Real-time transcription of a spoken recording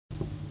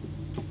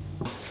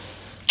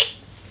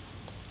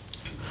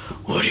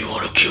Why do you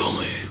want to kill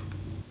me?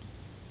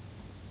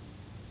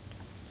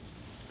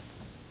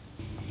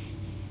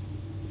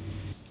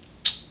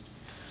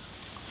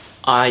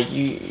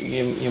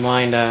 You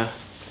mind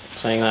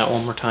saying that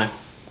one more time?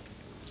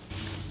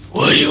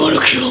 Why do you want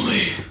to kill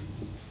me?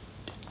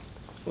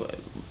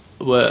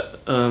 What?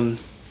 Why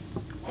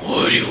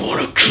do you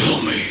want to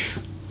kill me?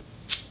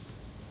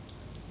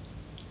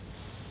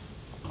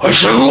 I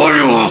said, why do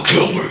you want to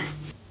kill me?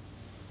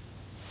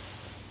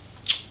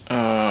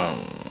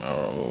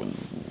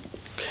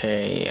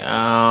 Okay.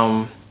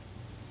 I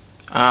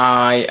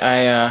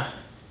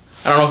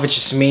don't know if it's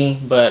just me,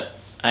 but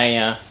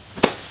I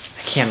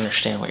can't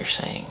understand what you're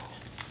saying.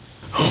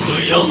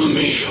 Okay, tell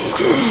me,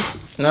 Joker.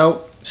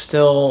 Nope.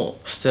 Still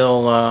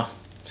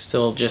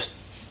just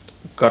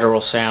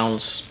guttural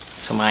sounds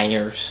to my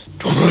ears.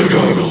 Don't lay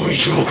down on me,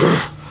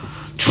 Joker.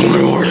 Tell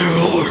me where they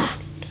are.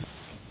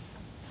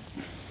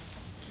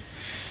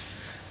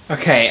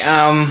 Okay,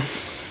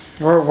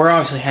 we're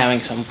obviously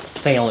having some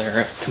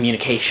failure of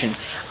communication.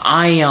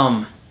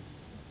 I'm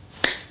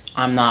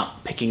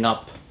not picking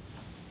up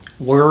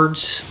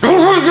words. Don't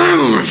lay down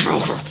on me,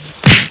 Joker.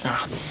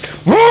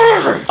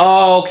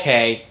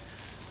 Okay.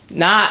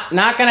 Not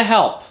gonna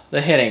help the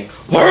hitting.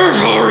 Where's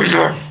Harry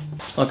then?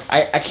 Look,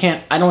 I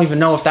don't even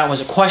know if that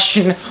was a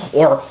question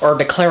or a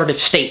declarative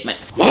statement.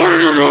 What are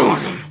you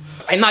doing?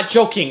 I'm not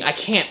joking. I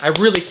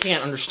really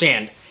can't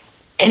understand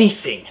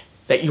anything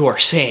that you are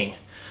saying.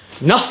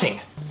 Nothing.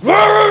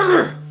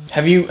 Where is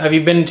he? Have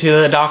you been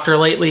to the doctor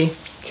lately?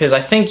 Because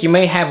I think you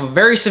may have a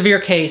very severe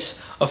case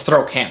of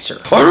throat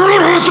cancer. I do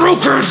not have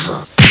throat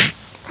cancer.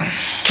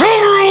 Tell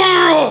me where they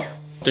are.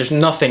 There's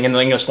nothing in the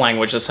English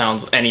language that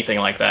sounds anything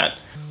like that.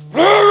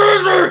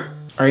 Where is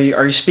he?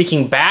 Are you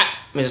speaking bat?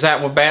 Is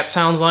that what bat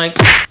sounds like?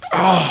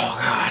 Oh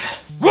God.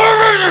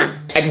 Where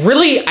is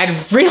he?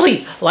 I'd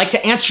really like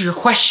to answer your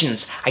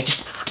questions. I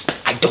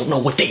don't know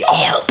what they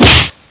are.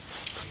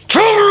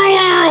 Tell me where they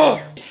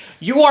are.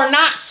 You are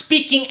not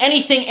speaking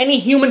anything any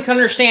human can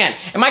understand.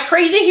 Am I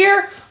crazy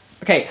here?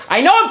 Okay,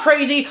 I know I'm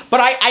crazy, but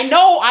I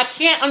know I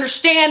can't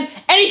understand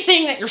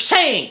anything that you're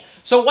saying.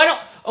 So why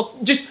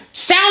don't just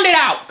sound it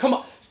out? Come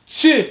on.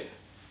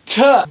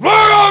 Where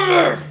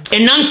are they?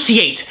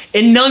 Enunciate.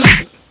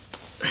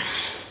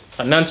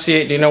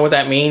 Enunciate, do you know what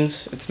that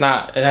means? It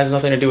has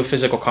nothing to do with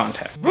physical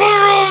contact. Where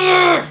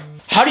are they?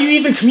 How do you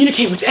even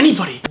communicate with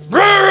anybody?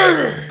 Where are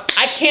they?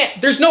 I can't,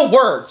 there's no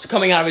words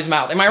coming out of his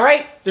mouth. Am I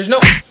right? There's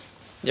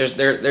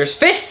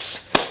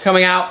fists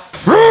coming out.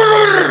 Do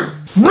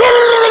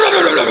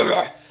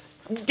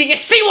you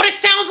see what it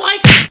sounds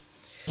like?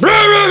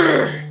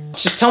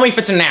 Just tell me if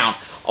it's a noun,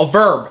 a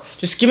verb.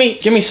 Just give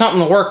me something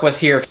to work with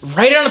here.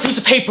 Write it on a piece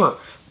of paper.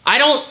 I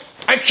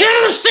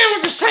can't understand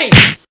what you're saying.